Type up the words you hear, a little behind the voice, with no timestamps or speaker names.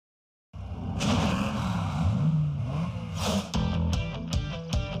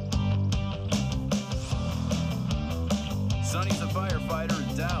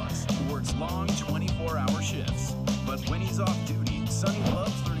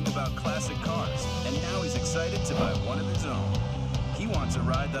classic cars, and now he's excited to buy one of his own. He wants a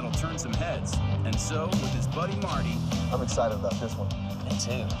ride that'll turn some heads, and so, with his buddy Marty... I'm excited about this one. Me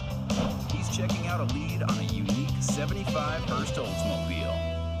too. He's checking out a lead on a unique 75 Hurst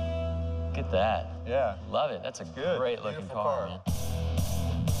Oldsmobile. Look at that. Yeah. Love it. That's a great-looking car, man.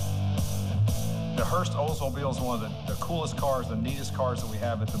 The Hurst Oldsmobile is one of the coolest cars, the neatest cars that we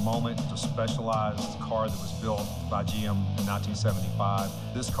have at the moment. It's a specialized car that was built by GM in 1975.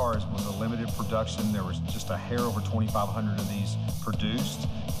 This car was a limited production. There was just a hair over 2,500 of these produced.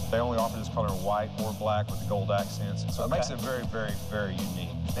 They only offer this color in white or black with the gold accents. So it makes it very, very, very unique.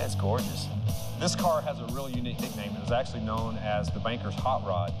 That's gorgeous. This car has a really unique nickname. It was actually known as the Banker's Hot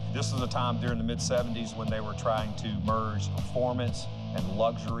Rod. This was a time during the mid-'70s when they were trying to merge performance and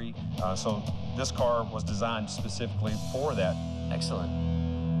luxury. So this car was designed specifically for that.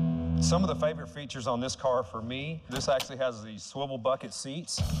 Excellent. Some of the favorite features on this car for me, this actually has these swivel bucket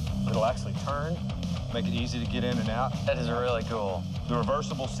seats. It'll actually turn, make it easy to get in and out. That is really cool. The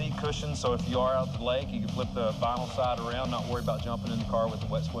reversible seat cushion, so if you are out at the lake, you can flip the vinyl side around, not worry about jumping in the car with the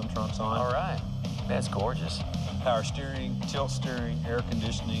wet swim trunks on. All right. That's gorgeous. Power steering, tilt steering, air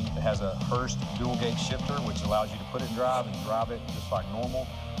conditioning. It has a Hurst dual gate shifter, which allows you to put it in drive and drive it just like normal,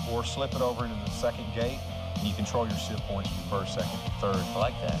 or slip it over into the second gate, and you control your sit points from first, second, third. I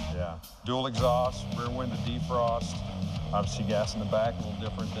like that. Yeah. Dual exhaust, rear window defrost. Obviously gas in the back, a little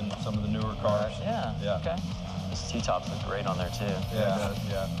different than some of the newer cars. Yeah. Okay. These T-tops look great on there, too.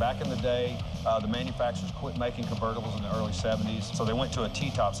 Yeah. Back in the day, the manufacturers quit making convertibles in the early 70s, so they went to a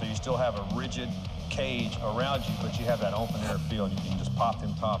T-top, so you still have a rigid cage around you, but you have that open air feel. You can just pop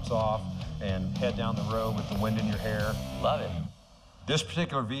them tops off and head down the road with the wind in your hair. Love it. This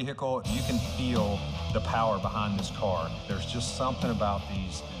particular vehicle, you can feel the power behind this car. There's just something about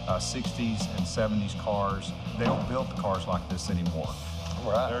these 60s and 70s cars. They don't build the cars like this anymore.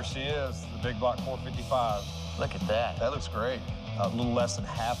 Right. There she is, the big block 455. Look at that. That looks great. A little less than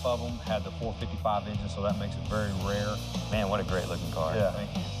half of them had the 455 engine, so that makes it very rare. Man, what a great looking car. Yeah,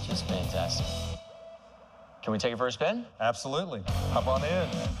 thank you. Just fantastic. Can we take it for a spin? Absolutely. Hop on in.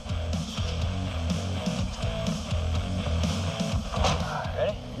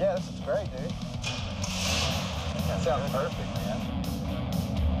 Ready? Yeah, this is great, dude. That sounds perfect, man.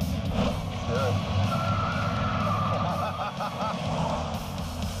 Good.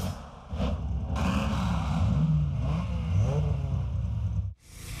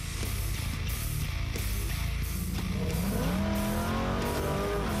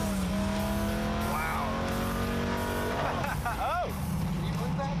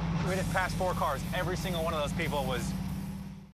 We did past 4 cars. Every single one of those people was